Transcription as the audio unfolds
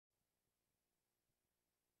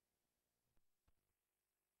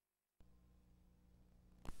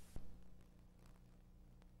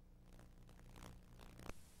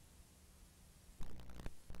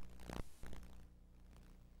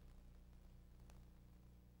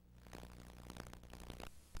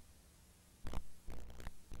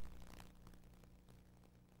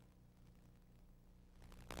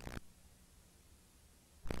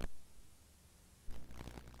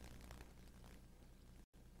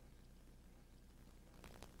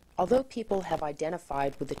Although people have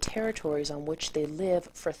identified with the territories on which they live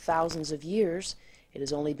for thousands of years, it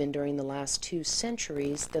has only been during the last 2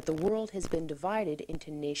 centuries that the world has been divided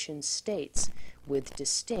into nation-states with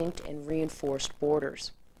distinct and reinforced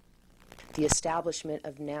borders. The establishment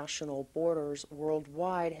of national borders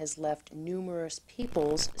worldwide has left numerous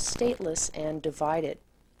peoples stateless and divided.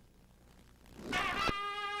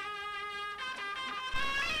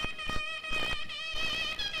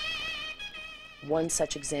 One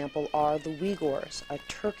such example are the Uyghurs, a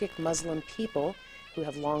Turkic Muslim people who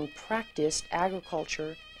have long practiced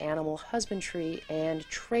agriculture, animal husbandry, and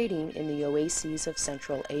trading in the oases of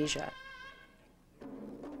Central Asia.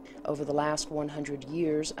 Over the last 100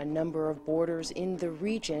 years, a number of borders in the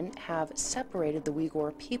region have separated the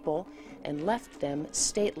Uyghur people and left them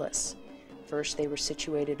stateless. First, they were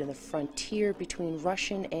situated in the frontier between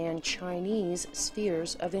Russian and Chinese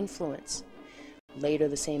spheres of influence. Later,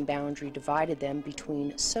 the same boundary divided them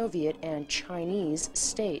between Soviet and Chinese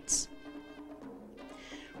states.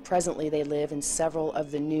 Presently, they live in several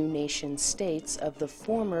of the new nation-states of the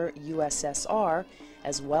former USSR,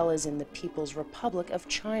 as well as in the People's Republic of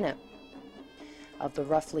China. Of the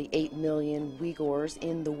roughly 8 million Uyghurs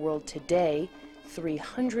in the world today,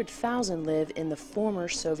 300,000 live in the former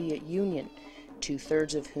Soviet Union,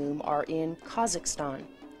 2/3 of whom are in Kazakhstan.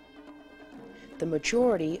 The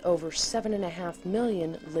majority, over 7.5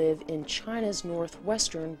 million, live in China's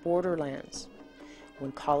northwestern borderlands.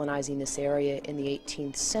 When colonizing this area in the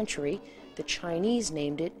 18th century, the Chinese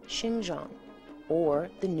named it Xinjiang, or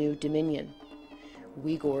the New Dominion.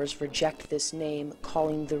 Uyghurs reject this name,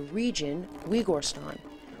 calling the region Uighurstan,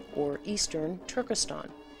 or Eastern Turkestan,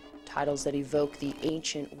 titles that evoke the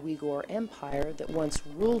ancient Uyghur Empire that once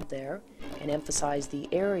ruled there and emphasize the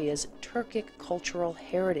area's Turkic cultural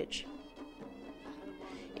heritage.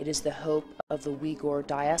 It is the hope of the Uyghur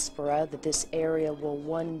diaspora that this area will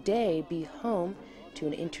one day be home to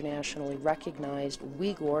an internationally recognized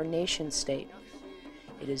Uyghur nation-state.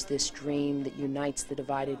 It is this dream that unites the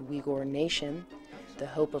divided Uyghur nation, the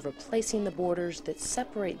hope of replacing the borders that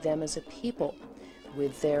separate them as a people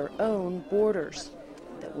with their own borders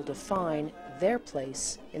that will define their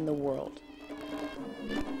place in the world.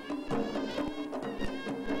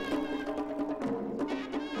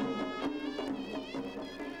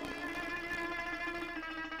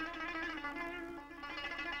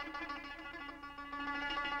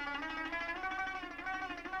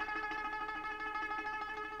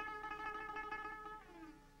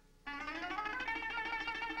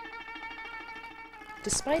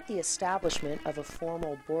 Despite the establishment of a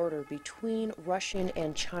formal border between Russian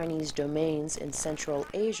and Chinese domains in Central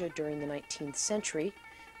Asia during the 19th century,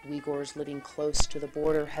 Uyghurs living close to the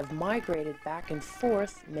border have migrated back and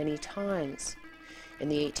forth many times. In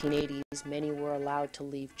the 1880s, many were allowed to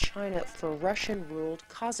leave China for Russian-ruled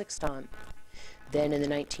Kazakhstan. Then in the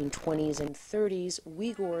 1920s and 30s,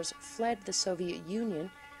 Uyghurs fled the Soviet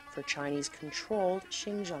Union for Chinese-controlled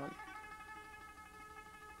Xinjiang.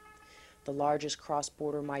 The largest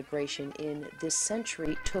cross-border migration in this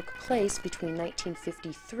century took place between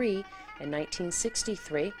 1953 and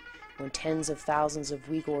 1963, when tens of thousands of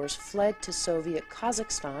Uyghurs fled to Soviet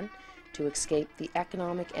Kazakhstan to escape the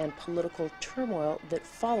economic and political turmoil that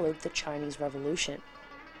followed the Chinese Revolution.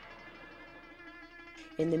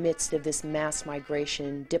 In the midst of this mass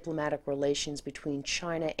migration, diplomatic relations between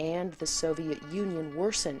China and the Soviet Union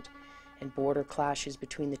worsened, and border clashes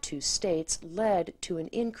between the two states led to an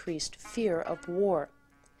increased fear of war.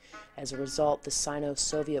 As a result, the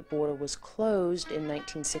Sino-Soviet border was closed in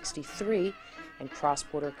 1963, and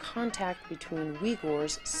cross-border contact between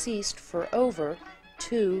Uyghurs ceased for over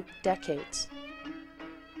 2 decades.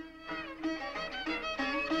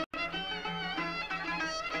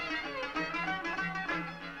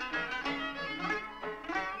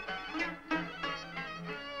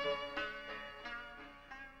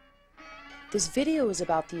 This video is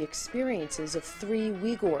about the experiences of 3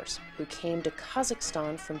 Uyghurs who came to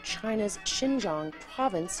Kazakhstan from China's Xinjiang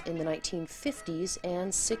province in the 1950s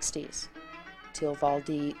and 60s.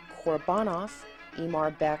 Tilvaldy Korbanov,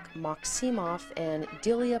 Imarbek Maksimov, and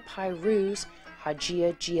Dilia Payruz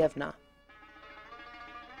Hajiagievna.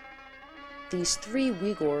 These 3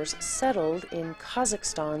 Uyghurs settled in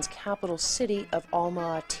Kazakhstan's capital city of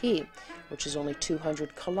Almaty, which is only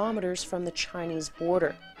 200 kilometers from the Chinese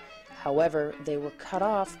border. However, they were cut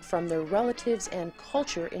off from their relatives and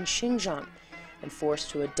culture in Xinjiang and forced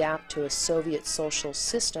to adapt to a Soviet social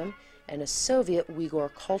system and a Soviet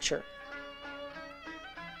Uyghur culture.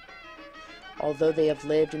 Although they have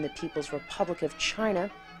lived in the People's Republic of China,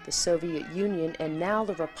 the Soviet Union, and now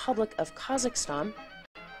the Republic of Kazakhstan,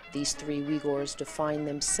 These three Uyghurs define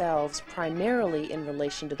themselves primarily in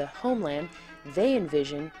relation to the homeland they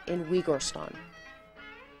envision in Uighurstan.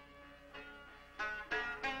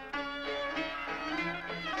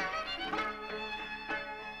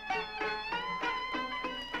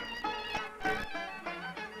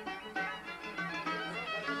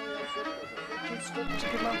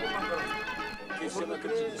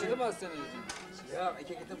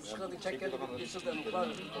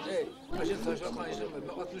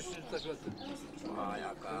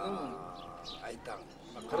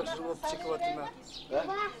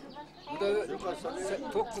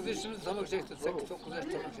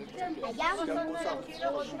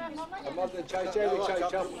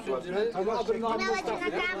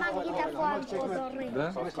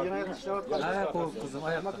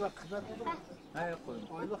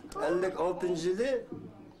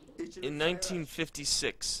 In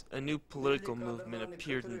 1956, a new political movement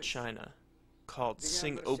appeared in China, called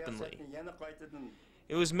Sing Openly.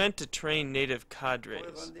 It was meant to train native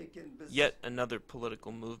cadres, yet another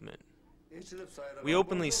political movement. We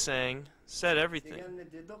openly sang, said everything.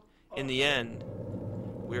 In the end,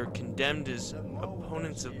 we were condemned as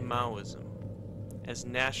opponents of Maoism, as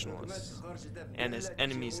nationalists, and as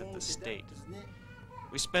enemies of the state.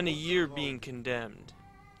 We spent a year being condemned.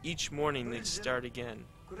 Each morning they'd start again.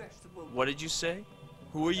 What did you say?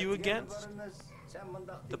 Who are you against?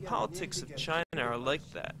 The politics of China are like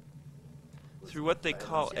that. Through what they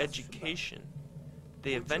call education,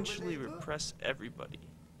 they eventually repress everybody.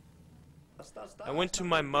 I went to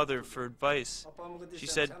my mother for advice. She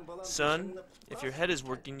said, "Son, if your head is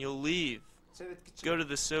working, you'll leave. Go to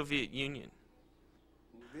the Soviet Union."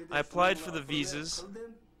 I applied for the visas,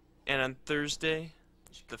 and on Thursday,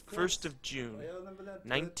 the 1st of June,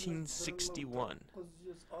 1961,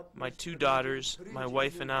 my two daughters, my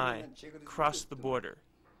wife and I, crossed the border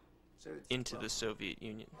into the Soviet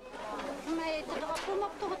Union.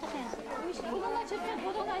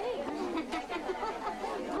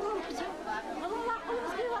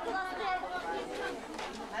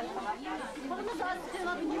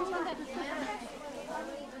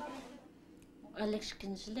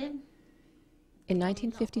 In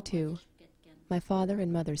 1952, my father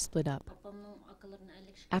and mother split up.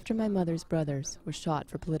 After my mother's brothers were shot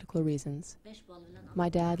for political reasons, my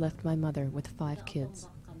dad left my mother with 5 kids.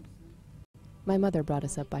 My mother brought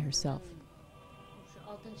us up by herself.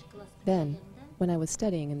 Then, when I was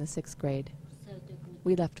studying in the 6th grade,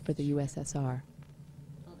 we left for the USSR.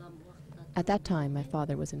 At that time, my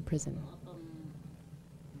father was in prison.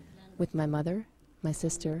 With my mother, my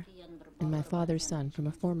sister, and my father's son from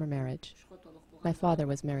a former marriage, my father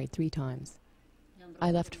was married 3 times. I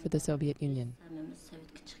left for the Soviet Union.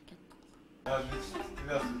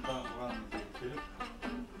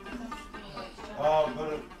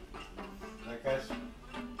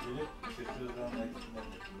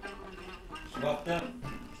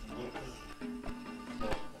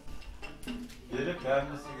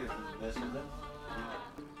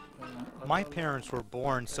 My parents were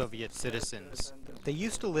born Soviet citizens. They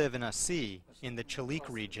used to live in Asi, in the Chalik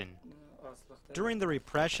region. During the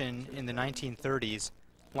repression in the 1930s,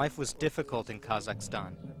 life was difficult in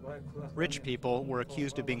Kazakhstan. Rich people were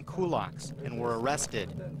accused of being kulaks and were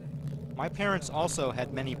arrested. My parents also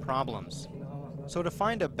had many problems. So to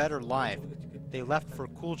find a better life, they left for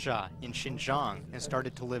Kulja in Xinjiang and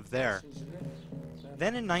started to live there.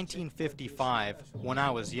 Then in 1955, when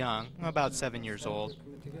I was young, about 7 years old,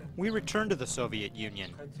 we returned to the Soviet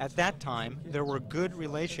Union. At that time, there were good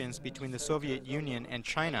relations between the Soviet Union and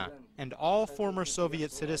China, and all former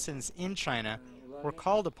Soviet citizens in China were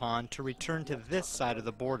called upon to return to this side of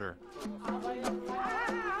the border.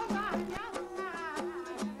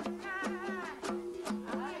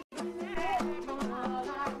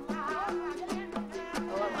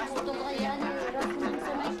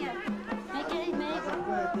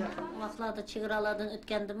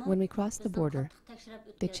 When we crossed the border,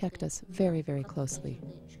 they checked us very, very closely.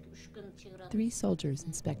 3 soldiers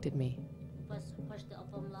inspected me.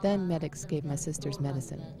 Then medics gave my sister's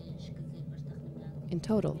medicine. In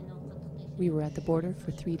total, we were at the border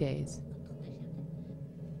for 3 days.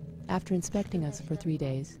 After inspecting us for 3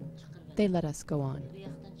 days, they let us go on.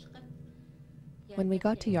 When we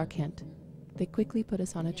got to Yarkent, they quickly put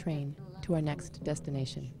us on a train to our next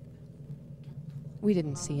destination. We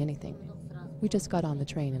didn't see anything. We just got on the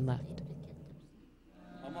train and left.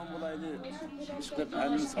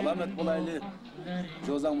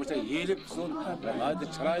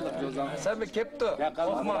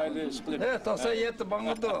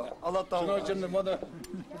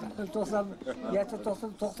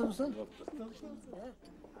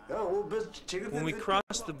 When we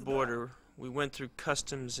crossed the border, We went through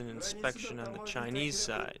customs and inspection on the Chinese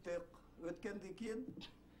side.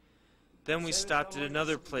 Then we stopped at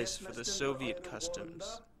another place for the Soviet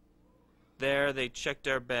customs. There they checked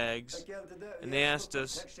our bags and they asked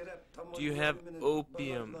us, "Do you have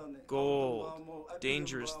opium, gold,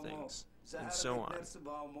 dangerous things?" and so on.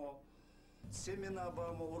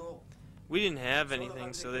 We didn't have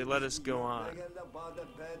anything, so they let us go on.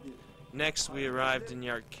 Next we arrived in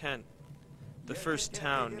Yarkent, the first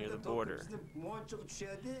town near the border.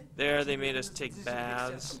 There they made us take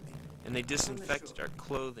baths and they disinfected our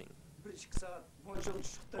clothing.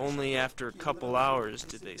 Only after a couple hours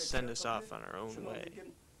did they send us off on our own way.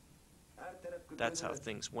 That's how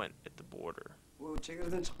things went at the border. We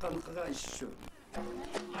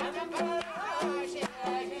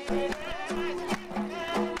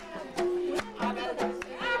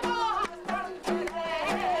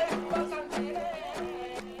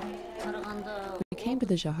came to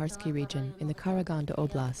the Uighurstan region in the Karaganda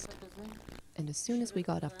Oblast, and as soon as we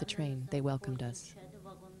got off the train, they welcomed us.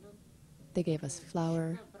 They gave us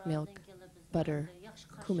flour, milk, butter,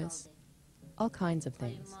 kumis, all kinds of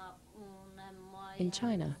things. In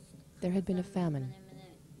China, there had been a famine,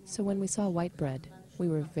 so when we saw white bread, we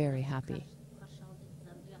were very happy.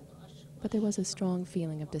 But there was a strong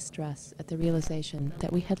feeling of distress at the realization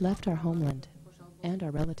that we had left our homeland and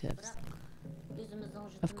our relatives.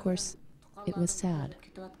 Of course, it was sad.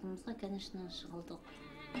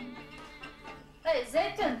 Hey,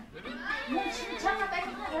 Zeytin.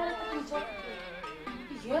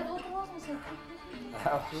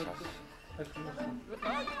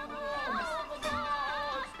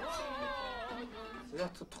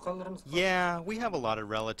 Yeah, we have a lot of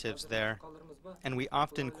relatives there, and we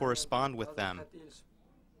often correspond with them.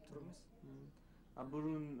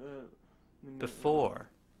 Before,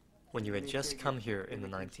 when you had just come here in the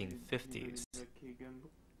 1950s,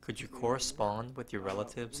 could you correspond with your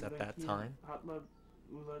relatives at that time?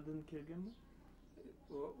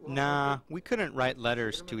 Nah, we couldn't write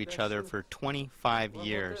letters to each other for 25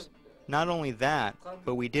 years. Not only that,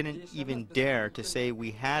 but we didn't even dare to say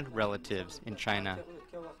we had relatives in China.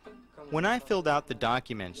 When I filled out the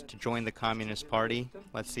documents to join the Communist Party,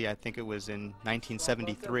 let's see, I think it was in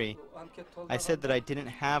 1973, I said that I didn't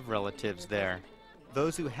have relatives there.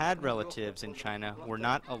 Those who had relatives in China were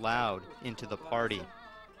not allowed into the party.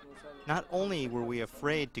 Not only were we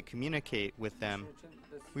afraid to communicate with them,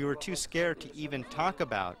 we were too scared to even talk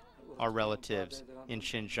about our relatives in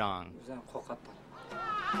Xinjiang.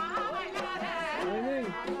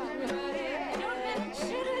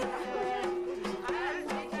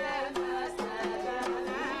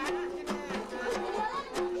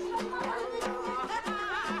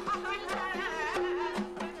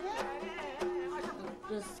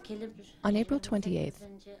 On April 28th,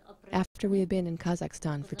 after we had been in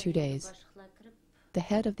Kazakhstan for 2 days, the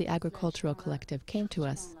head of the agricultural collective came to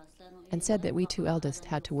us and said that we two eldest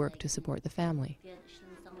had to work to support the family.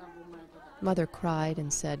 Mother cried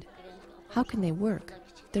and said, "How can they work?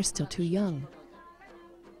 They're still too young."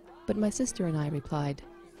 But my sister and I replied,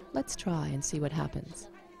 "Let's try and see what happens."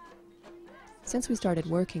 Since we started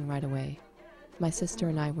working right away, my sister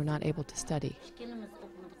and I were not able to study.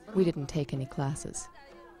 We didn't take any classes.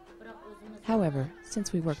 However,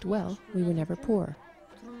 since we worked well, we were never poor.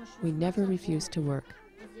 We never refused to work.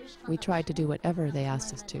 We tried to do whatever they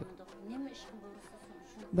asked us to.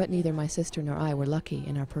 But neither my sister nor I were lucky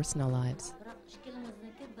in our personal lives.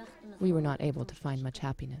 We were not able to find much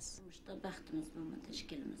happiness.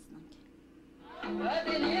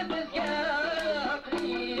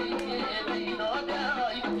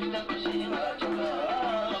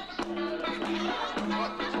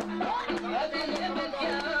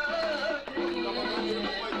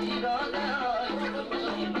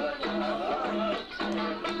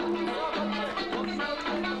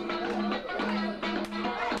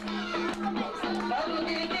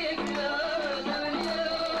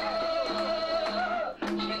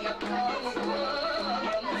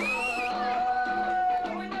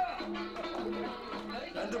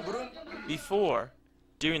 Before,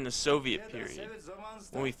 during the Soviet period,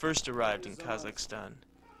 when we first arrived in Kazakhstan,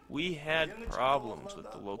 we had problems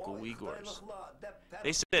with the local Uyghurs.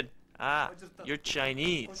 They said, "Ah, you're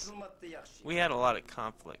Chinese." We had a lot of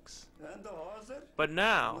conflicts. But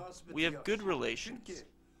now, we have good relations,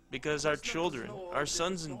 because our children, our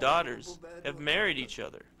sons and daughters, have married each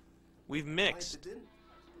other. We've mixed.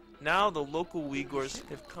 Now the local Uyghurs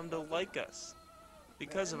have come to like us,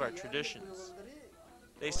 because of our traditions.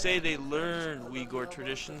 They say they learned Uyghur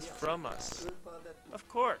traditions from us. Of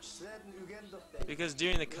course. Because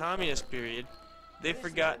during the communist period, They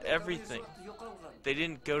forgot everything. They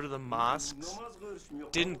didn't go to the mosques,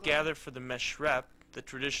 didn't gather for the meshrep, the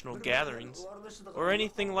traditional gatherings, or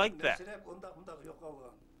anything like that.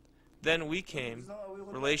 Then we came,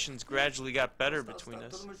 relations gradually got better between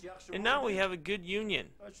us, and now we have a good union.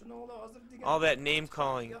 All that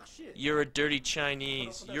name-calling, you're a dirty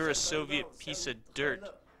Chinese, you're a Soviet piece of dirt,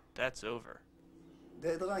 that's over.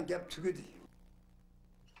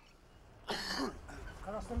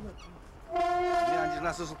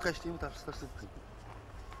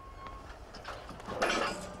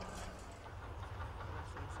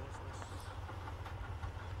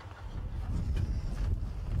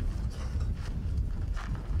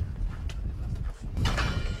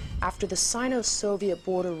 After the Sino-Soviet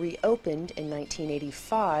border reopened in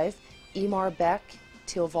 1985, Imar Bek,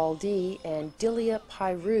 Tilvaldi, and Dilia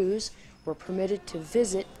Pairuz were permitted to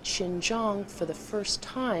visit Xinjiang for the first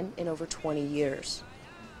time in over 20 years.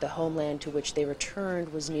 The homeland to which they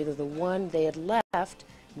returned was neither the one they had left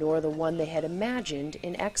nor the one they had imagined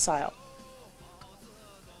in exile.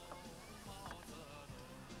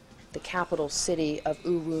 The capital city of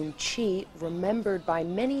Urumqi, remembered by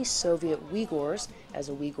many Soviet Uyghurs as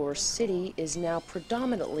a Uyghur city, is now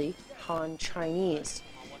predominantly Han Chinese.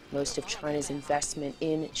 Most of China's investment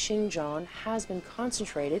in Xinjiang has been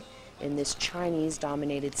concentrated in this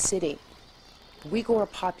Chinese-dominated city. Uyghur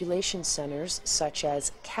population centers such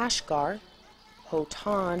as Kashgar,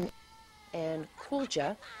 Hotan, and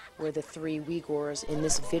Kulja, where the 3 Uyghurs in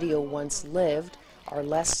this video once lived, are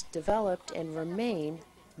less developed and remain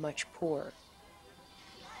much poorer.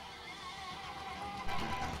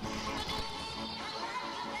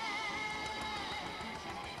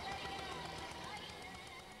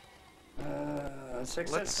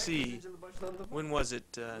 Let's see, when was it,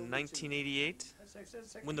 1988?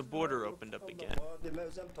 When the border opened up again.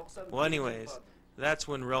 Well, anyways, that's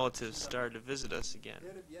when relatives started to visit us again.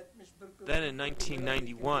 Then in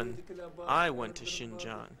 1991, I went to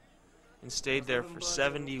Xinjiang and stayed there for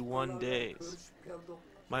 71 days.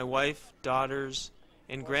 My wife, daughters,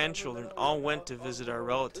 and grandchildren all went to visit our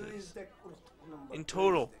relatives. In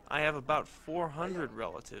total, I have about 400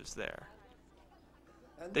 relatives there.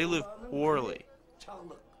 They live poorly.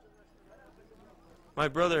 My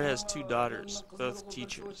brother has 2 daughters, both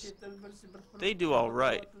teachers. They do all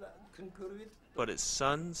right, but his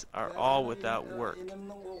sons are all without work.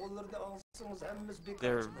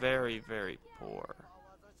 They're very, very poor.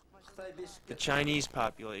 The Chinese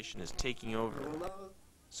population is taking over,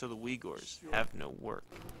 so the Uyghurs have no work.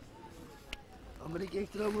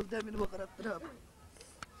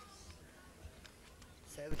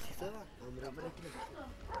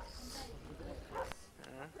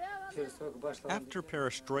 After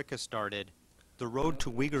perestroika started, the road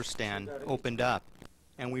to Uighurstan opened up,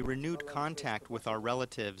 and we renewed contact with our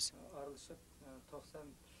relatives.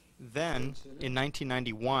 Then, in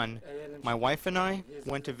 1991, my wife and I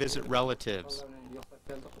went to visit relatives.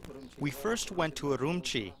 We first went to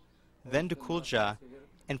Urumqi, then to Kulja,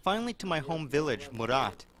 and finally to my home village,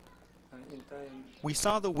 Murat. We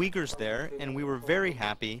saw the Uyghurs there, and we were very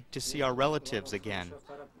happy to see our relatives again.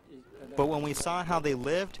 But when we saw how they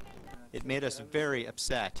lived, it made us very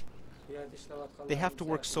upset. They have to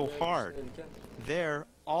work so hard. There,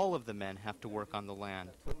 all of the men have to work on the land.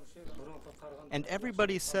 And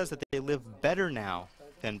everybody says that they live better now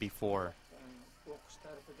than before.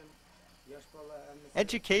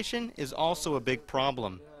 Education is also a big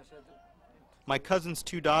problem. My cousin's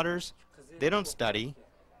 2 daughters, they don't study.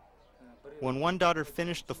 When one daughter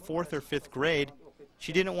finished the 4th or 5th grade,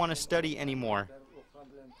 she didn't want to study anymore.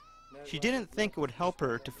 She didn't think it would help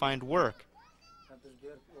her to find work.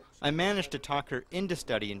 I managed to talk her into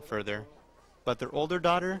studying further, but their older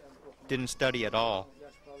daughter didn't study at all.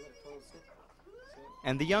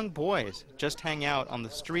 And the young boys just hang out on the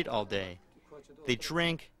street all day. They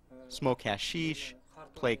drink, smoke hashish,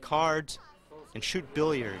 play cards, and shoot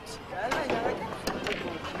billiards.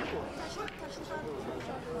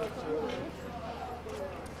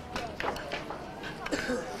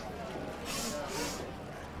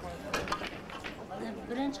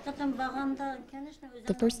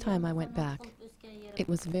 The first time I went back, it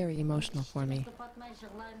was very emotional for me.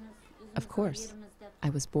 Of course, I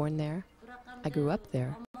was born there. I grew up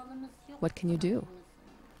there. What can you do?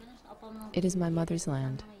 It is my mother's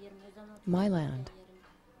land. My land.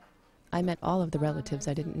 I met all of the relatives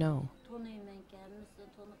I didn't know.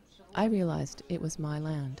 I realized it was my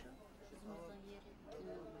land.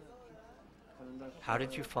 How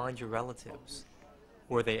did you find your relatives?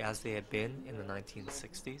 Were they as they had been in the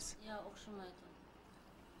 1960s?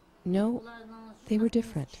 No, they were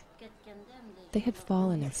different. They had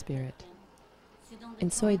fallen in spirit. In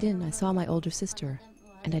Soydin, I saw my older sister,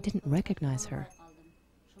 and I didn't recognize her.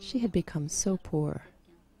 She had become so poor.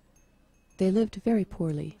 They lived very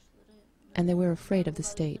poorly, and they were afraid of the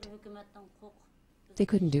state. They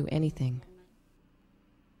couldn't do anything.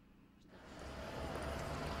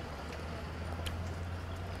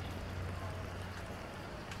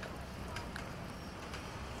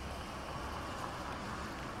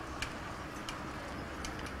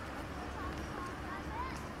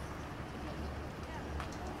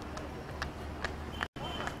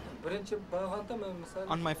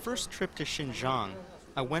 On my first trip to Xinjiang,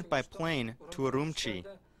 I went by plane to Urumqi.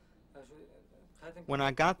 When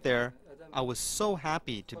I got there, I was so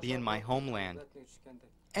happy to be in my homeland.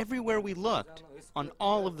 Everywhere we looked, on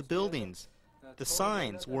all of the buildings, the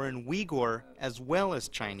signs were in Uyghur as well as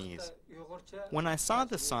Chinese. When I saw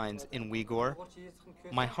the signs in Uyghur,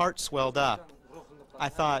 my heart swelled up. I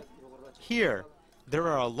thought, here, there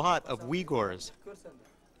are a lot of Uyghurs.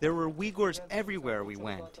 There were Uyghurs everywhere we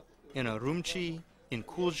went, in Urumqi, in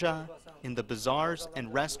Kulja, in the bazaars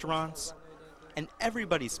and restaurants, and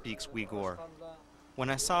everybody speaks Uyghur. When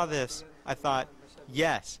I saw this, I thought,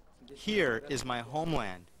 yes, here is my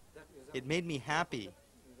homeland. It made me happy.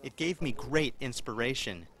 It gave me great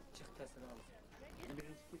inspiration.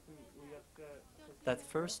 That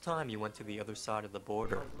first time you went to the other side of the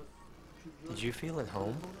border, did you feel at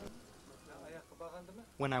home?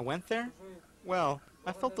 When I went there, well,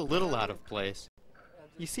 I felt a little out of place.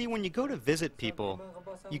 You see, when you go to visit people,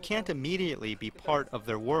 you can't immediately be part of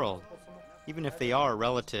their world, even if they are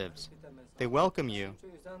relatives. They welcome you,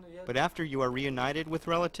 but after you are reunited with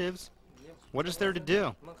relatives, what is there to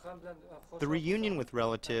do? The reunion with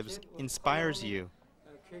relatives inspires you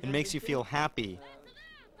and makes you feel happy,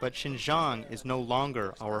 but Xinjiang is no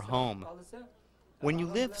longer our home. When you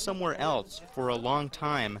live somewhere else for a long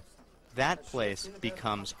time, that place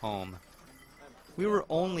becomes home. We were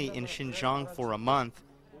only in Xinjiang for a month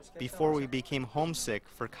before we became homesick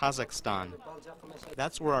for Kazakhstan.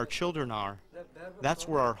 That's where our children are. That's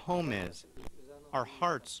where our home is. Our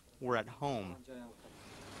hearts were at home.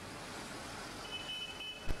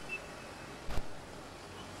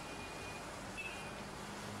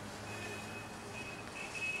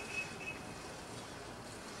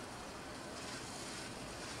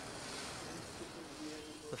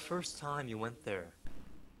 The first time you went there,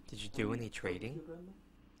 did you do any trading?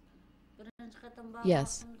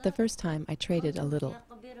 Yes, the first time I traded a little.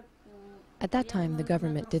 At that time, the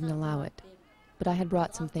government didn't allow it, but I had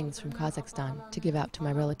brought some things from Kazakhstan to give out to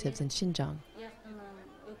my relatives in Xinjiang.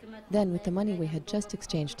 Then, with the money we had just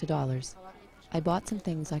exchanged to dollars, I bought some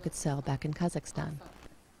things I could sell back in Kazakhstan.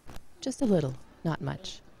 Just a little, not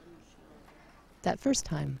much. That first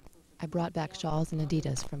time, I brought back shawls and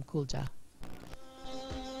Adidas from Kulja.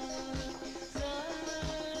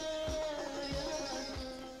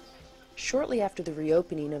 Shortly after the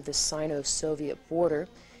reopening of the Sino-Soviet border,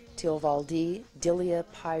 Tilvaldi, Dilia,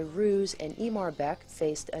 Payruz, and Imarbek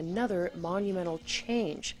faced another monumental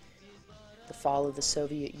change: the fall of the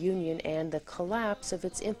Soviet Union and the collapse of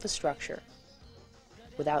its infrastructure.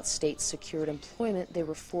 Without state-secured employment, they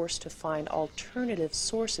were forced to find alternative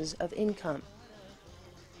sources of income.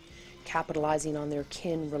 Capitalizing on their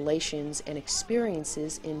kin relations and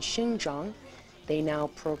experiences in Xinjiang, they now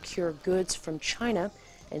procure goods from China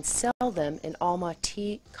and sell them in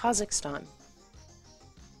Almaty, Kazakhstan.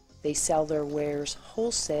 They sell their wares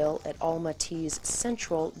wholesale at Almaty's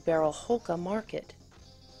central Berelholka market.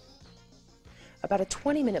 About a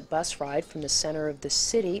 20-minute bus ride from the center of the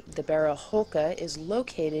city, the Berelholka is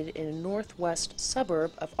located in a northwest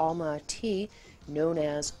suburb of Almaty known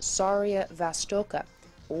as Zaria Vostoka,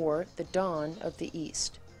 or the Dawn of the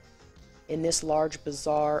East. In this large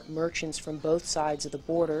bazaar, merchants from both sides of the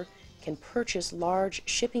border can purchase large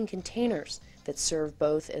shipping containers that serve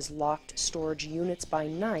both as locked storage units by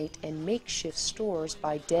night and makeshift stores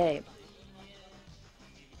by day.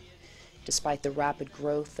 Despite the rapid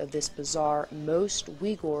growth of this bazaar, most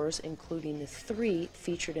Uyghurs, including the 3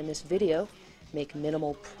 featured in this video, make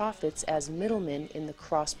minimal profits as middlemen in the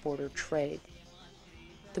cross-border trade.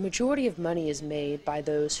 The majority of money is made by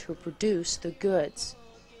those who produce the goods.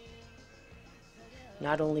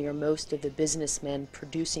 Not only are most of the businessmen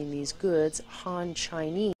producing these goods Han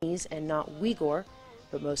Chinese and not Uyghur,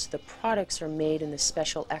 but most of the products are made in the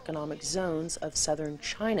special economic zones of southern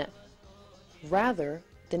China, rather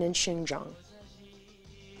than in Xinjiang.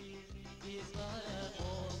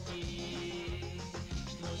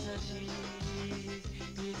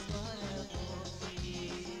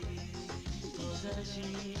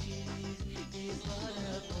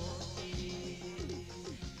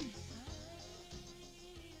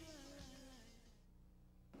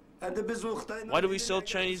 Why do we sell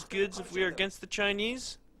Chinese goods if we are against the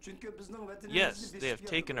Chinese? Yes, they have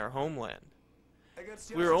taken our homeland.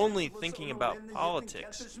 If we were only thinking about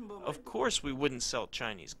politics, of course we wouldn't sell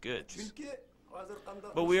Chinese goods.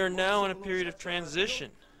 But we are now in a period of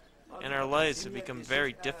transition, and our lives have become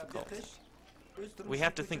very difficult. We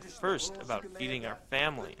have to think first about feeding our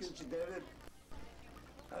families.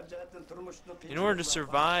 In order to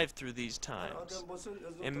survive through these times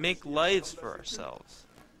and make lives for ourselves,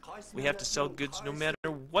 we have to sell goods no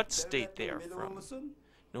matter what state they are from,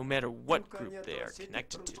 no matter what group they are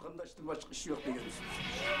connected to.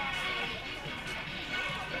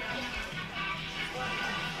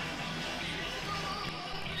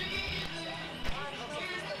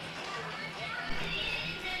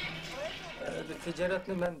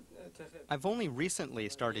 I've only recently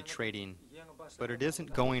started trading, but it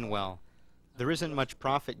isn't going well. There isn't much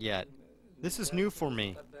profit yet. This is new for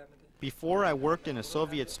me. Before, I worked in a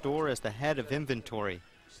Soviet store as the head of inventory.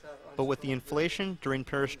 But with the inflation during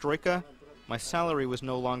perestroika, my salary was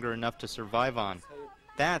no longer enough to survive on.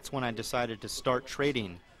 That's when I decided to start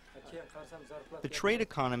trading. The trade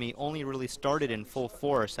economy only really started in full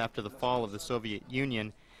force after the fall of the Soviet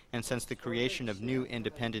Union and since the creation of new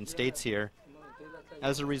independent states here,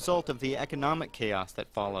 as a result of the economic chaos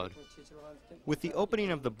that followed. With the opening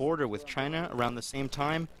of the border with China around the same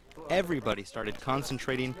time, everybody started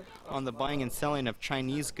concentrating on the buying and selling of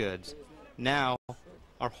Chinese goods. Now,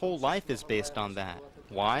 our whole life is based on that.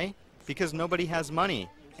 Why? Because nobody has money,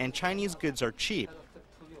 and Chinese goods are cheap.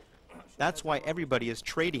 That's why everybody is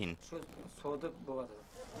trading.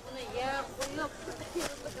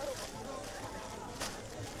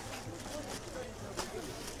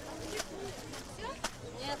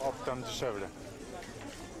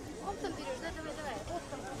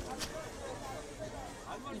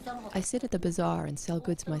 I sit at the bazaar and sell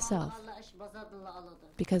goods myself,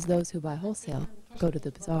 because those who buy wholesale go to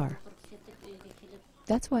the bazaar.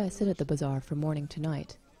 That's why I sit at the bazaar from morning to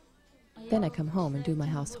night. Then I come home and do my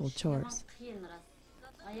household chores.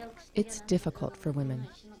 It's difficult for women.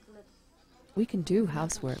 We can do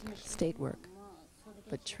housework, state work,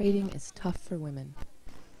 but trading is tough for women.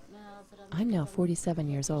 I'm now 47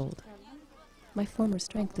 years old. My former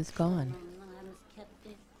strength is gone.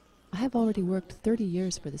 I have already worked 30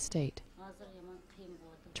 years for the state.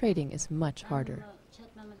 Trading is much harder.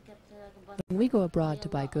 When we go abroad to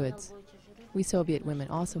buy goods, we Soviet women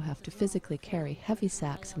also have to physically carry heavy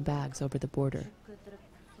sacks and bags over the border.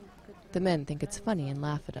 The men think it's funny and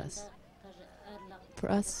laugh at us. For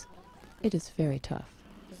us, it is very tough.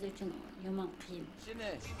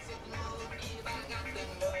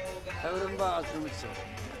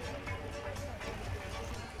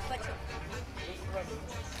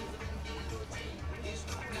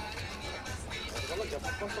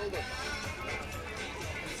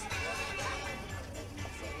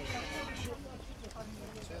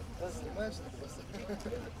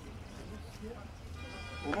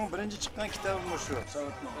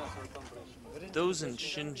 Those in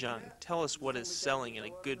Xinjiang tell us what is selling at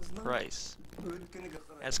a good price.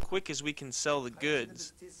 As quick as we can sell the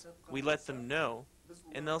goods, we let them know,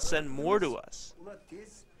 and they'll send more to us.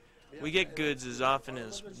 We get goods as often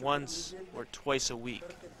as once or twice a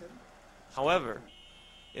week. However,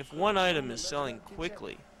 if one item is selling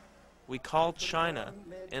quickly, we call China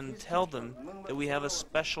and tell them that we have a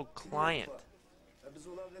special client.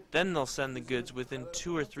 Then they'll send the goods within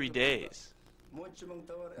 2 or 3 days.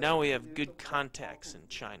 Now we have good contacts in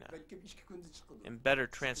China, and better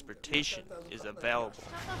transportation is available.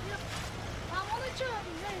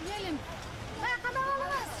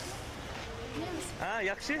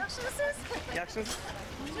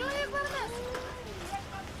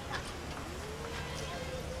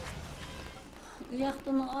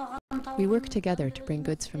 We work together to bring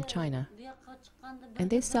goods from China, and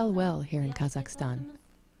they sell well here in Kazakhstan.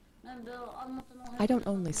 I don't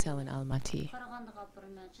only sell in Almaty.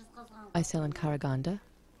 I sell in Karaganda,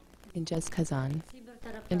 in Jezkazan,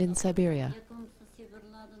 and in Siberia.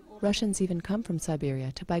 Russians even come from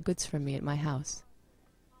Siberia to buy goods from me at my house.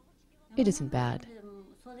 It isn't bad.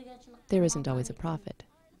 There isn't always a profit.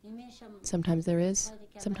 Sometimes there is,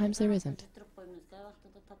 sometimes there isn't.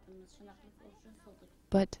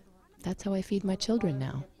 But that's how I feed my children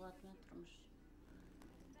now.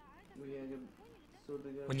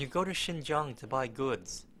 When you go to Xinjiang to buy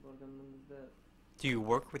goods, do you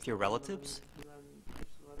work with your relatives?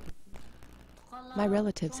 My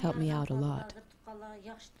relatives help me out a lot.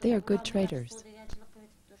 They are good traders.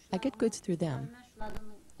 I get goods through them,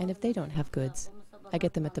 and if they don't have goods, I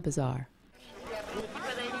get them at the bazaar.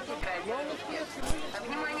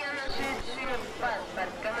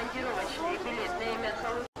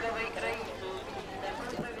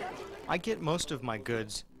 I get most of my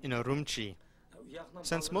goods in Urumqi.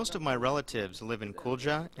 Since most of my relatives live in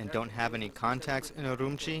Kulja and don't have any contacts in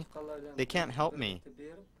Urumqi, they can't help me,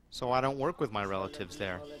 so I don't work with my relatives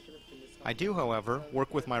there. I do, however,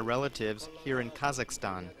 work with my relatives here in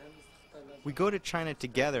Kazakhstan. We go to China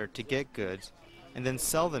together to get goods and then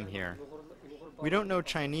sell them here. We don't know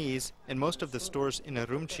Chinese, and most of the stores in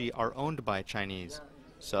Urumqi are owned by Chinese.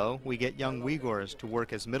 So we get young Uyghurs to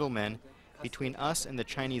work as middlemen between us and the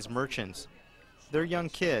Chinese merchants. They're young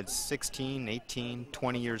kids, 16, 18,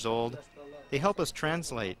 20 years old. They help us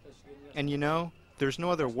translate. And you know, there's no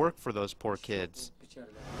other work for those poor kids.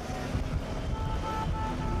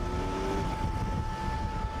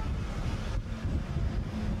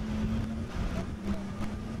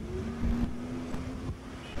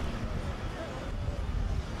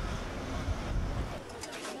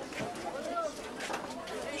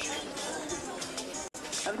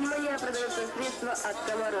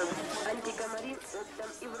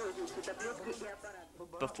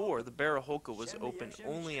 Before, the Barahulka was open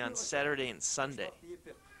only on Saturday and Sunday.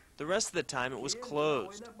 The rest of the time it was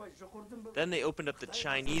closed. Then they opened up the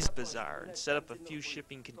Chinese bazaar and set up a few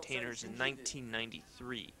shipping containers in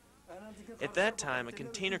 1993. At that time, a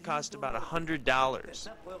container cost about $100.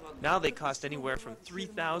 Now they cost anywhere from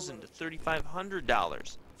 $3,000 to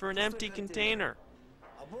 $3,500 for an empty container.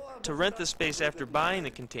 To rent the space after buying the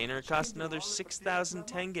container, it costs another 6,000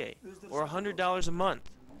 tenge, or $100 a month.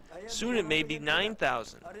 Soon it may be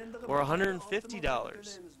 9,000, or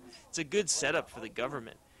 $150. It's a good setup for the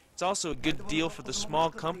government. It's also a good deal for the small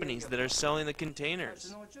companies that are selling the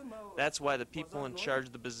containers. That's why the people in charge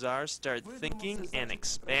of the bazaar started thinking and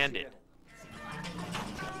expanded.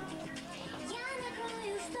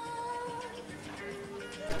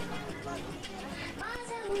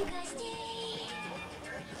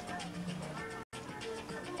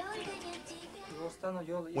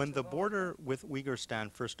 When the border with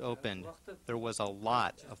Uighurstan first opened, there was a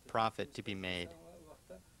lot of profit to be made.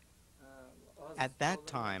 At that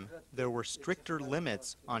time, there were stricter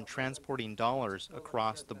limits on transporting dollars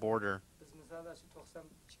across the border.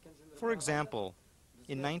 For example,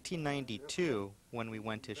 in 1992, when we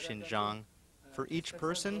went to Xinjiang, for each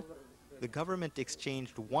person, the government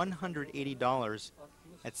exchanged $180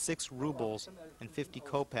 at 6 rubles and 50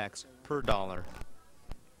 kopecks per dollar.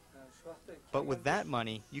 But with that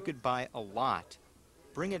money, you could buy a lot,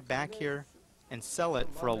 bring it back here, and sell it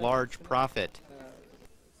for a large profit.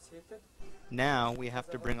 Now we have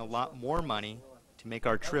to bring a lot more money to make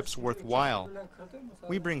our trips worthwhile.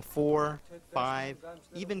 We bring $4,000, $5,000,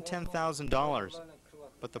 even $10,000,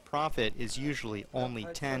 but the profit is usually only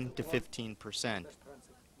 10 to 15%,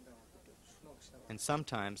 and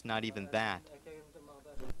sometimes not even that.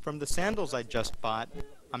 From the sandals I just bought,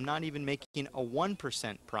 I'm not even making a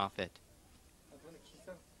 1% profit.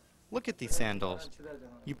 Look at these sandals.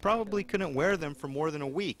 You probably couldn't wear them for more than a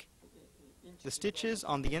week. The stitches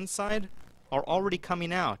on the inside are already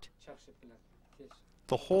coming out.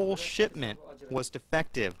 The whole shipment was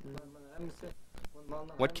defective.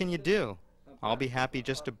 What can you do? I'll be happy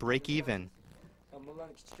just to break even.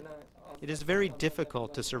 It is very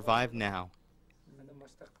difficult to survive now.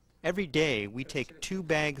 Every day we take 2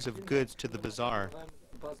 bags of goods to the bazaar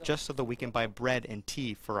just so that we can buy bread and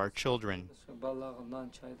tea for our children.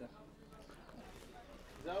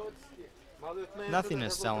 Nothing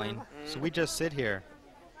is selling, so we just sit here.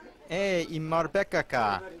 Hey,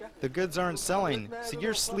 Imarbekaka, the goods aren't selling, so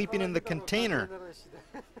you're sleeping in the container.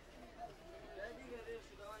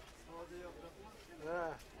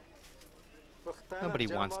 Nobody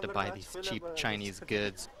wants to buy these cheap Chinese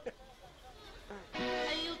goods.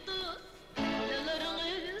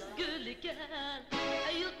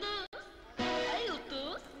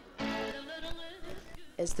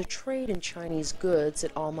 As the trade in Chinese goods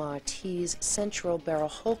at Almaty's central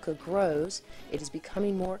Barahulka grows, it is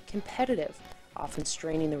becoming more competitive, often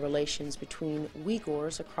straining the relations between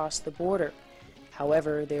Uyghurs across the border.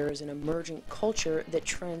 However, there is an emergent culture that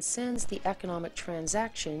transcends the economic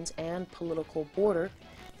transactions and political border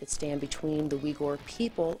that stand between the Uyghur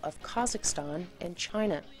people of Kazakhstan and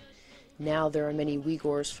China. Now there are many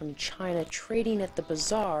Uyghurs from China trading at the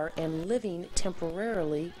bazaar and living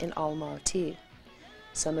temporarily in Almaty.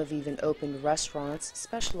 Some have even opened restaurants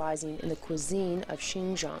specializing in the cuisine of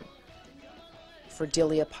Xinjiang. For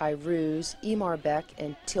Dilia Pairuz, Imarbek,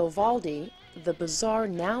 and Tilvaldi, the bazaar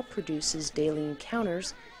now produces daily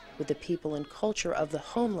encounters with the people and culture of the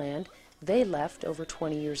homeland they left over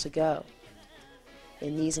 20 years ago.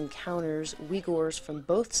 In these encounters, Uyghurs from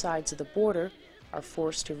both sides of the border are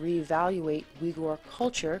forced to reevaluate Uyghur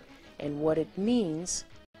culture and what it means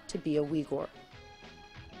to be a Uyghur.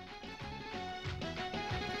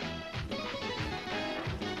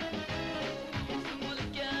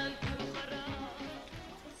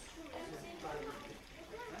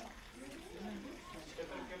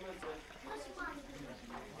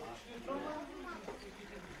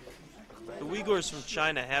 Uyghurs from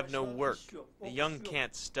China have no work. The young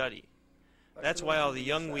can't study. That's why all the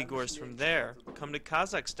young Uyghurs from there come to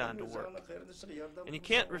Kazakhstan to work. And you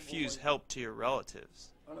can't refuse help to your relatives.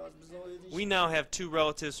 We now have 2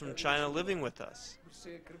 relatives from China living with us.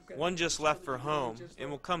 One just left for home and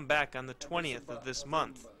will come back on the 20th of this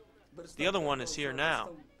month. The other one is here now.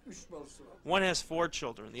 One has 4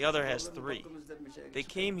 children, the other has 3. They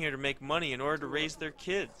came here to make money in order to raise their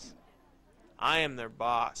kids. I am their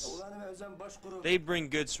boss. They bring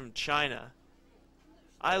goods from China.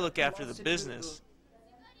 I look after the business,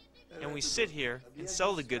 and we sit here and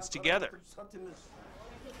sell the goods together.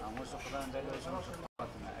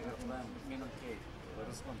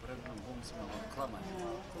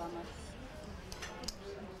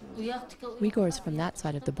 Uyghurs from that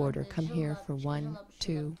side of the border come here for 1,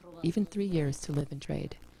 2, even 3 years to live and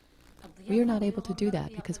trade. We are not able to do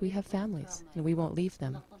that because we have families, and we won't leave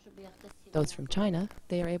them. Those from China,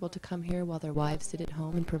 they are able to come here while their wives sit at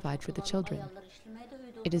home and provide for the children.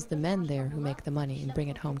 It is the men there who make the money and bring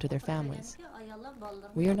it home to their families.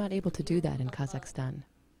 We are not able to do that in Kazakhstan.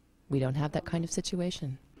 We don't have that kind of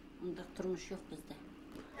situation.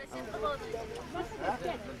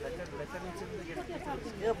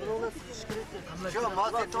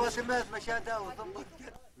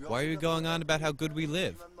 Why are you going on about how good we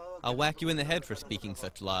live? I'll whack you in the head for speaking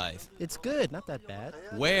such lies. It's good, not that bad.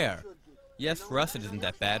 Where? Yes, for us it isn't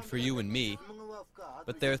that bad, for you and me.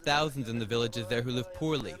 But there are thousands in the villages there who live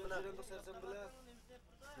poorly.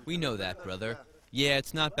 We know that, brother. Yeah,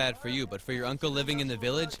 it's not bad for you, but for your uncle living in the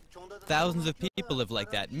village, thousands of people live like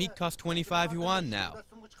that. Meat costs 25 yuan now.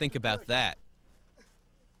 Think about that.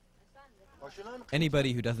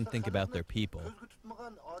 Anybody who doesn't think about their people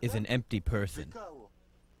is an empty person.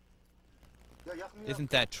 Isn't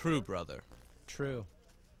that true, brother? True.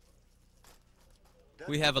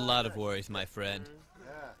 We have a lot of worries, my friend.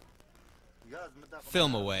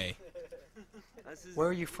 Film away. Where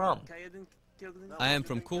are you from? I am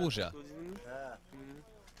from Kulja.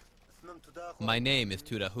 My name is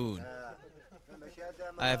Turahun.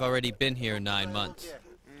 I have already been here 9 months.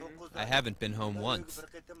 I haven't been home once.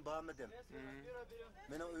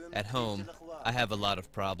 At home, I have a lot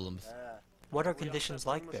of problems. What are conditions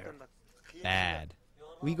like there? Bad.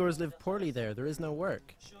 Uyghurs live poorly there. There is no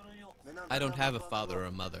work. I don't have a father or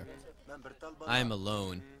a mother. I am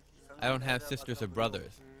alone. I don't have sisters or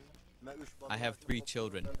brothers. I have 3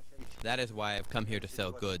 children. That is why I've come here to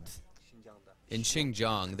sell goods. In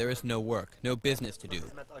Xinjiang, there is no work, no business to do.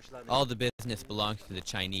 All the business belongs to the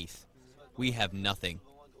Chinese. We have nothing.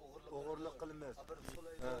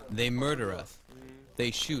 They murder us. They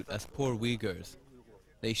shoot us poor Uyghurs.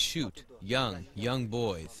 They shoot young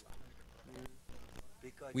boys.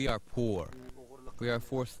 We are poor. We are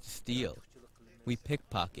forced to steal. We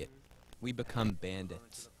pickpocket. We become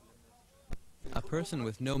bandits. A person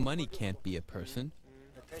with no money can't be a person.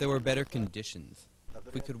 If there were better conditions,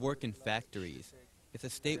 if we could work in factories, if the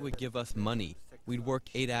state would give us money, we'd work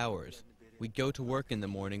 8 hours. We'd go to work in the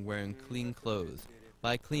morning wearing clean clothes,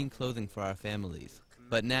 buy clean clothing for our families.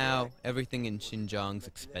 But now, everything in Xinjiang's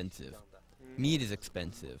expensive. Meat is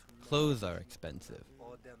expensive. Clothes are expensive.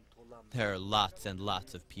 There are lots and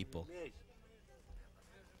lots of people.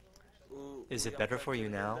 Is it better for you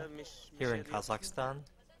now, here in Kazakhstan?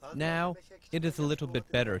 Now, it is a little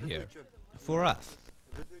bit better here. For us.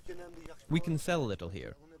 We can sell a little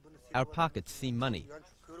here. Our pockets see money.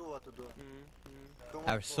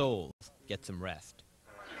 Our souls get some rest.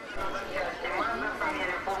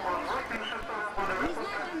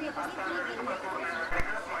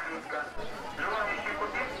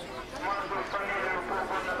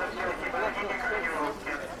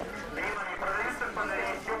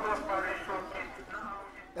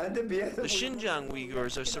 The Xinjiang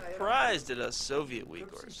Uyghurs are surprised at us Soviet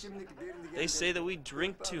Uyghurs. They say that we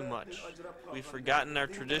drink too much, we've forgotten our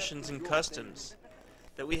traditions and customs,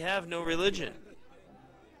 that we have no religion.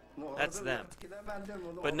 That's them.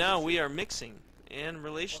 But now we are mixing, and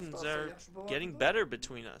relations are getting better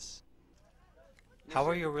between us. How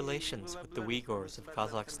are your relations with the Uyghurs of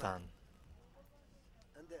Kazakhstan?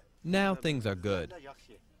 Now things are good.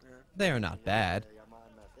 They are not bad.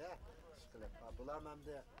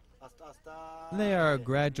 They are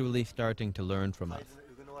gradually starting to learn from us.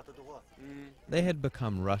 They had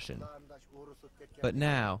become Russian, but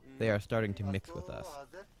now they are starting to mix with us.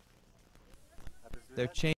 They're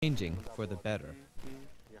changing for the better.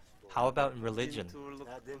 How about in religion?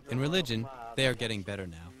 In religion, they are getting better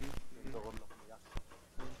now.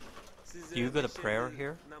 Do you go to prayer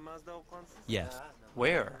here? Yes.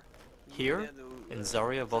 Where? Here? In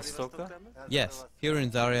Zaria Vostoka? Yes, here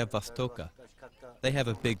in Zaria Vostoka. They have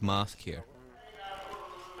a big mosque here.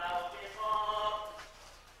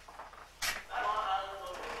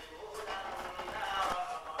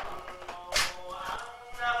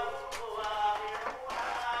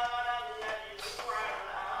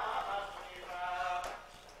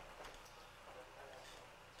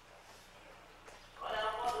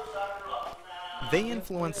 They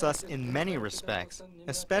influence us in many respects,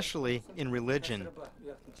 especially in religion.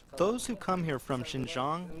 Those who come here from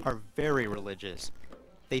Xinjiang are very religious.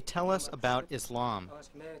 They tell us about Islam.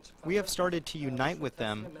 We have started to unite with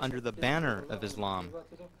them under the banner of Islam.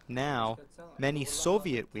 Now, many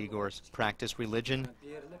Soviet Uyghurs practice religion,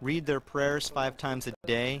 read their prayers 5 times a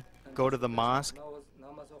day, go to the mosque.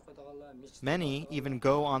 Many even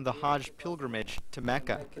go on the Hajj pilgrimage to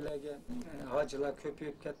Mecca.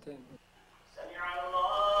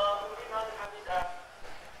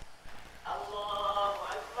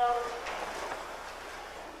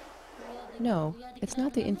 No, it's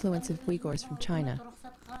not the influence of Uyghurs from China.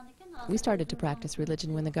 We started to practice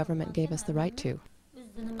religion when the government gave us the right to.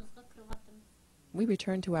 We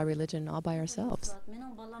returned to our religion all by ourselves.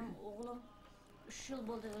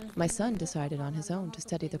 My son decided on his own to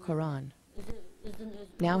study the Quran.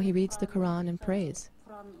 Now he reads the Quran and prays.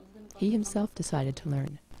 He himself decided to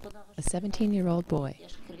learn. A 17-year-old boy.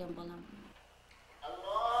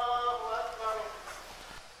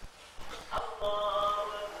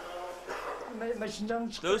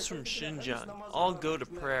 Those from Xinjiang all go to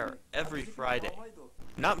prayer every Friday.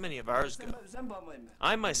 Not many of ours go.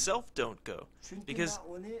 I myself don't go, because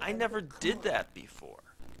I never did that before.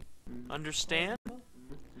 Understand?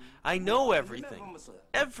 I know everything.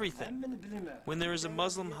 Everything. When there is a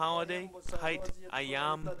Muslim holiday, Hajj,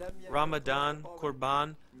 Ayam, Ramadan,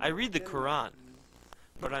 Qurban, I read the Quran.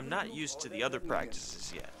 But I'm not used to the other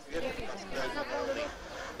practices yet.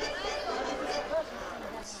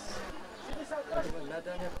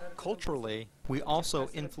 Culturally, we also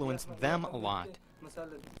influence them a lot.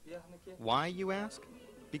 Why, you ask?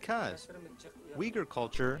 Because Uyghur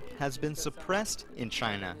culture has been suppressed in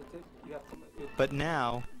China. But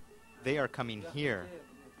now, they are coming here.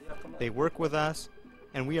 They work with us,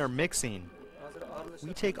 and we are mixing.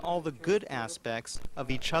 We take all the good aspects of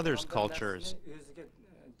each other's cultures,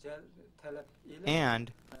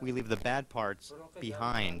 and we leave the bad parts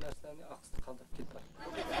behind.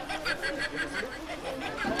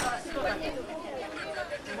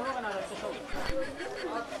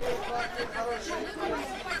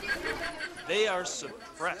 They are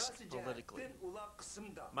suppressed politically.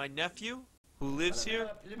 My nephew, who lives here,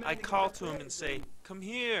 I call to him and say, "Come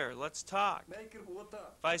here, let's talk."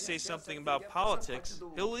 If I say something about politics,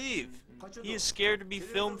 he'll leave. He is scared to be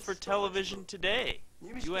filmed for television today.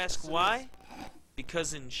 You ask why?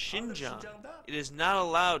 Because in Xinjiang, it is not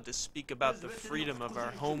allowed to speak about the freedom of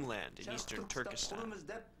our homeland in eastern Turkestan.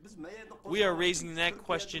 We are raising that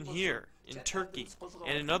question here, in Turkey,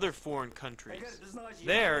 and in other foreign countries.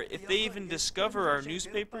 There, if they even discover our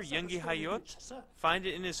newspaper, Yengi Hayot, find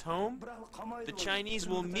it in his home, the Chinese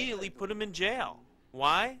will immediately put him in jail.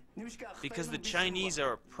 Why? Because the Chinese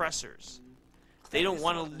are oppressors. They don't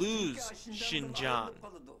want to lose Xinjiang.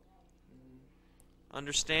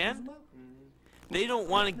 Understand? They don't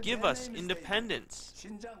want to give us independence.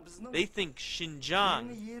 They think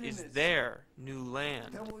Xinjiang is their new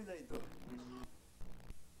land.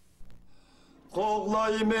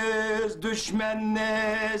 Qoğlayımız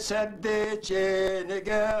düşmenni seddi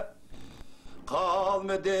çenige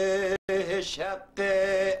kalmadı hiç hakkı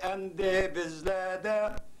endi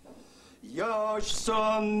bizlerde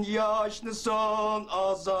yaşsın yaşlısın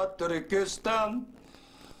azat Türkistan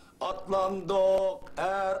atlandık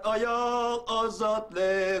her ayal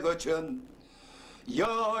azatlık için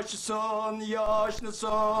yaşsın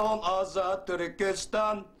yaşlısın azat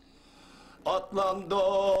Türkistan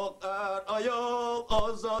atlandık her ayal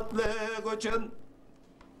azatlık için.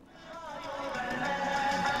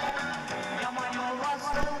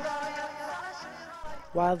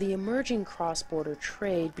 While the emerging cross-border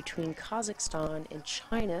trade between Kazakhstan and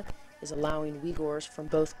China is allowing Uyghurs from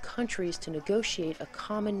both countries to negotiate a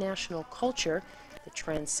common national culture that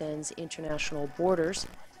transcends international borders,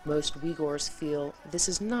 most Uyghurs feel this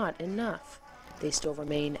is not enough. They still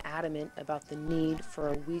remain adamant about the need for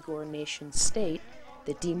a Uyghur nation state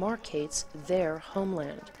that demarcates their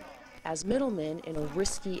homeland. As middlemen in a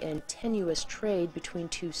risky and tenuous trade between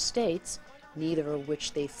two states, neither of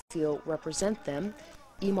which they feel represent them,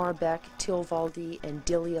 Imarbek, Tilvaldi, and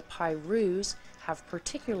Dilia Pairuz have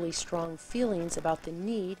particularly strong feelings about the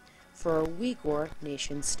need for a Uyghur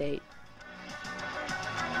nation state.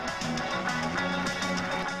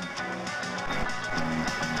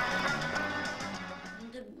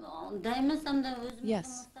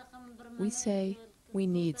 Yes, we say we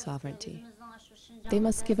need sovereignty. They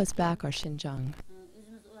must give us back our Xinjiang.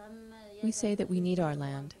 We say that we need our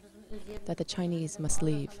land, that the Chinese must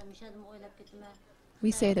leave. We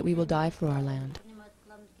say that we will die for our land.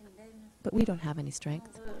 But we don't have any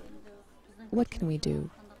strength. What can we do?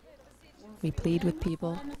 We plead with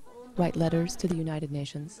people, write letters to the United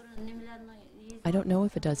Nations. I don't know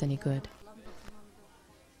if it does any good.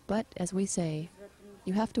 But, as we say,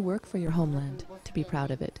 you have to work for your homeland to be proud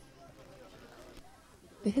of it.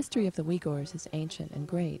 The history of the Uyghurs is ancient and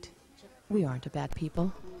great. We aren't a bad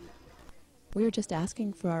people. We are just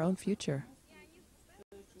asking for our own future.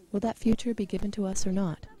 Will that future be given to us or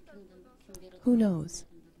not? Who knows?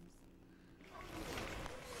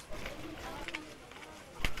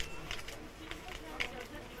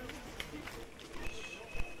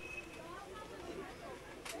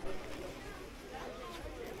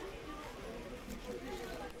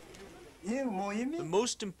 The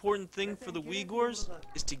most important thing for the Uyghurs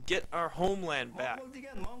is to get our homeland back.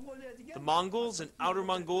 The Mongols in Outer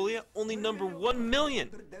Mongolia only number 1 million,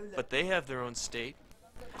 but they have their own state.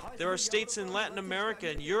 There are states in Latin America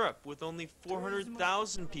and Europe with only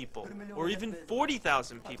 400,000 people, or even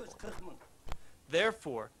 40,000 people.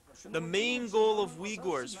 Therefore, the main goal of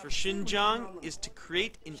Uyghurs for Xinjiang is to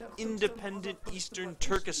create an independent Eastern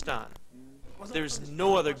Turkestan. There's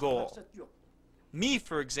no other goal. Me,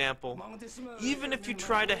 for example, even if you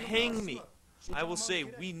try to hang me, I will say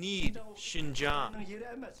we need Xinjiang.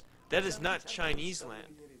 That is not Chinese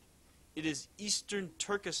land. It is Eastern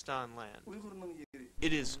Turkestan land.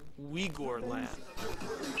 It is Uyghur land.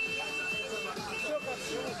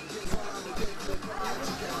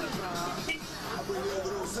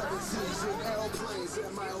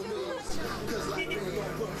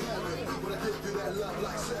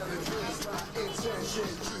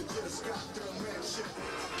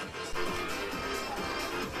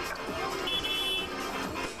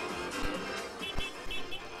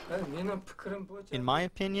 In my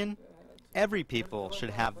opinion, every people should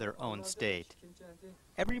have their own state.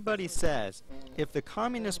 Everybody says, if the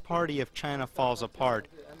Communist Party of China falls apart,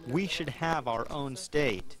 we should have our own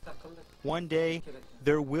state. One day,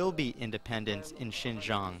 there will be independence in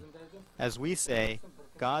Xinjiang. As we say,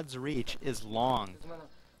 God's reach is long.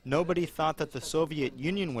 Nobody thought that the Soviet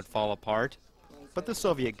Union would fall apart, but the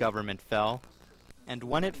Soviet government fell. And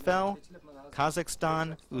when it fell,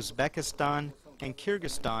 Kazakhstan, Uzbekistan, and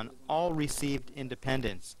Kyrgyzstan all received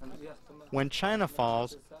independence. When China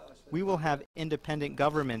falls, we will have independent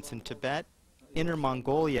governments in Tibet, Inner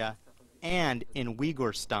Mongolia, and in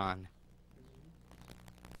Uighurstan.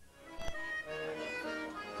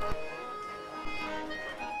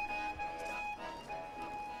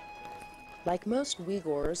 Like most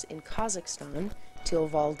Uyghurs in Kazakhstan,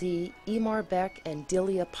 Tilvaldi, Imarbek, and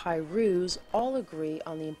Dilia Payruz all agree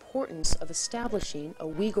on the importance of establishing a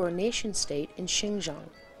Uyghur nation-state in Xinjiang.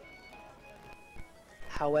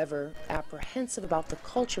 However, apprehensive about the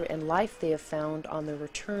culture and life they have found on their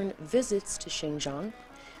return visits to Xinjiang,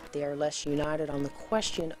 they are less united on the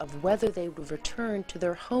question of whether they would return to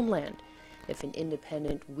their homeland if an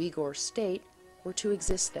independent Uyghur state were to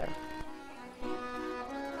exist there.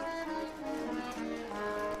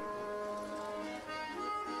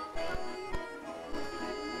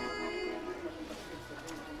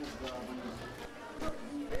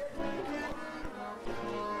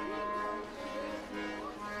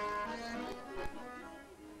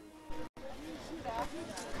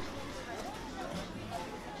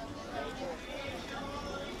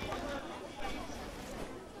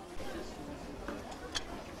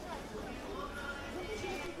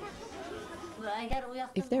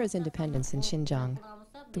 If there is independence in Xinjiang,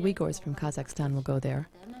 the Uyghurs from Kazakhstan will go there.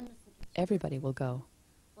 Everybody will go.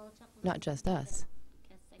 Not just us.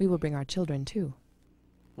 We will bring our children too.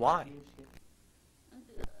 Why?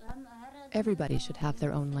 Everybody should have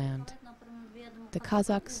their own land. The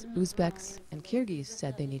Kazakhs, Uzbeks, and Kyrgyz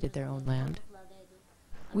said they needed their own land.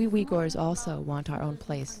 We Uyghurs also want our own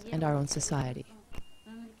place and our own society.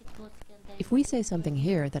 If we say something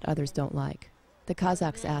here that others don't like, the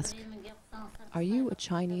Kazakhs ask, "Are you a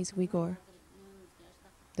Chinese Uyghur?"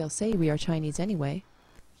 They'll say we are Chinese anyway.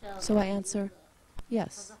 So I answer,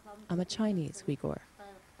 "Yes, I'm a Chinese Uyghur."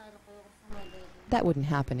 That wouldn't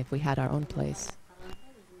happen if we had our own place.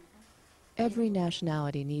 Every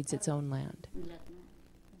nationality needs its own land.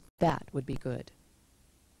 That would be good.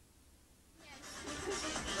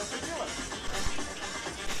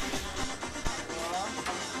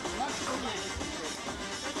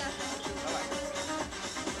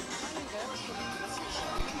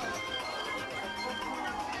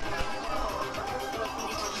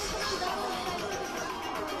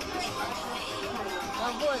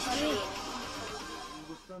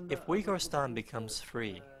 If Uighurstan becomes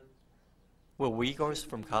free, will Uyghurs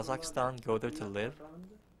from Kazakhstan go there to live?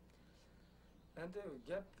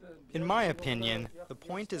 In my opinion, the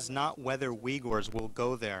point is not whether Uyghurs will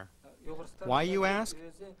go there. Why, you ask?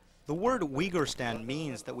 The word Uighurstan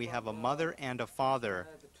means that we have a mother and a father.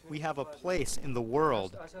 we have a place in the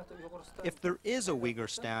world. If there is a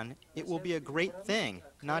Uighurstan, it will be a great thing,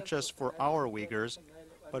 not just for our Uyghurs,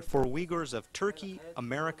 but for Uyghurs of Turkey,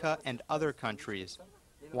 America, and other countries.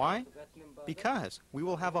 Why? Because we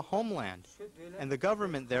will have a homeland, and the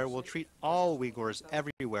government there will treat all Uyghurs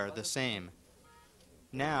everywhere the same.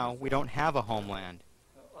 Now, we don't have a homeland.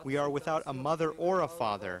 We are without a mother or a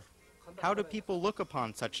father. How do people look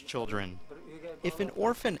upon such children? If an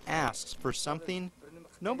orphan asks for something,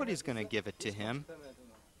 nobody's going to give it to him.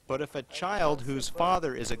 But if a child whose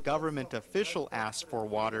father is a government official asks for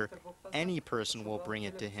water, any person will bring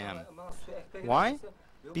it to him. Why?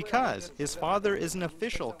 Because his father is an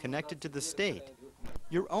official connected to the state.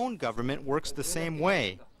 Your own government works the same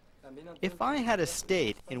way. If I had a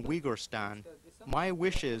state in Uighurstan, my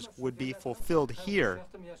wishes would be fulfilled here.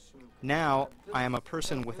 Now, I am a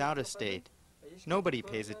person without a state. Nobody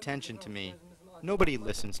pays attention to me. Nobody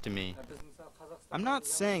listens to me. I'm not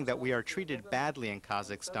saying that we are treated badly in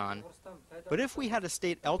Kazakhstan, but if we had a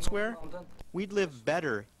state elsewhere, we'd live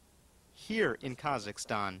better here in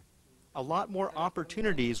Kazakhstan. A lot more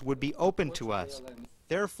opportunities would be open to us.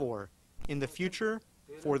 Therefore, in the future,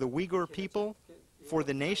 for the Uyghur people, for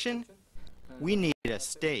the nation, we need a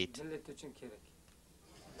state.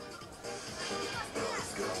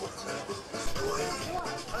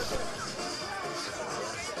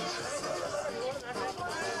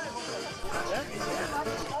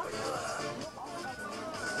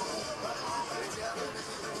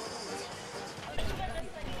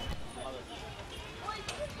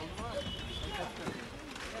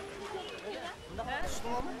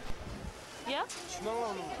 Yeah?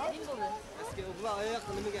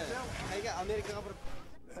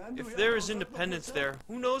 If there is independence there,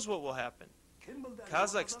 who knows what will happen?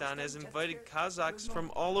 Kazakhstan has invited Kazakhs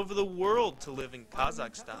from all over the world to live in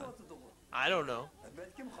Kazakhstan. I don't know.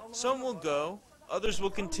 Some will go, others will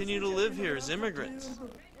continue to live here as immigrants.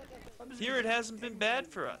 Here it hasn't been bad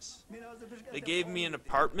for us. They gave me an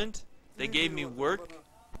apartment, they gave me work,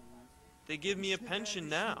 they give me a pension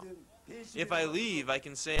now. If I leave, I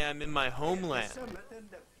can say I'm in my homeland.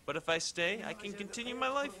 But if I stay, I can continue my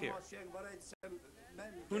life here.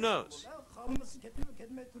 Who knows?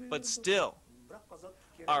 But still,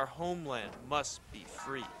 our homeland must be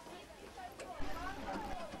free.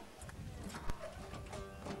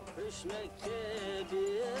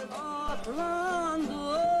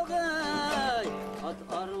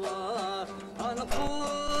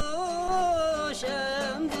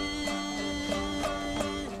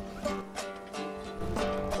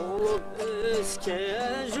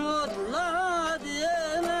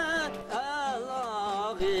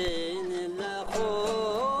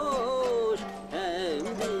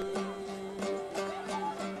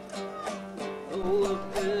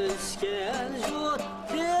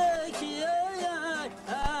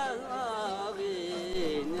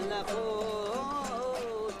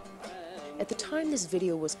 At the time this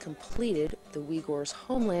video was completed, the Uyghurs'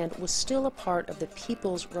 homeland was still a part of the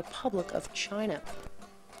People's Republic of China.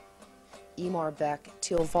 Imarbek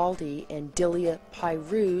Tilvaldi and Dilia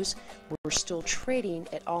Piruz were still trading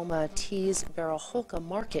at Almaty's Baraholka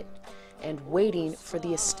market and waiting for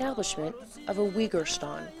the establishment of a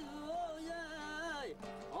Uighurstan.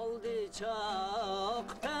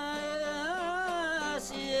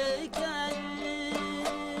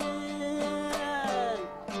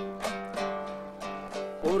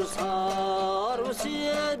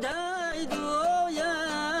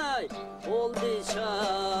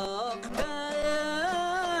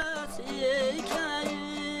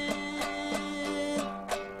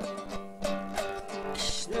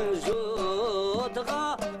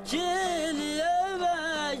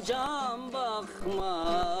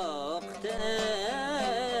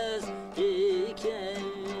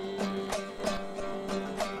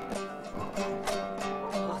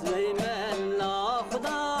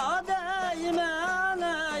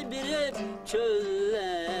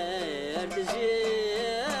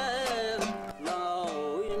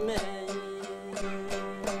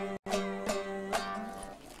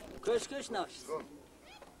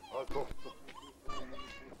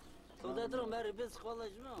 Toda durma biz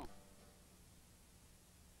kolajmı?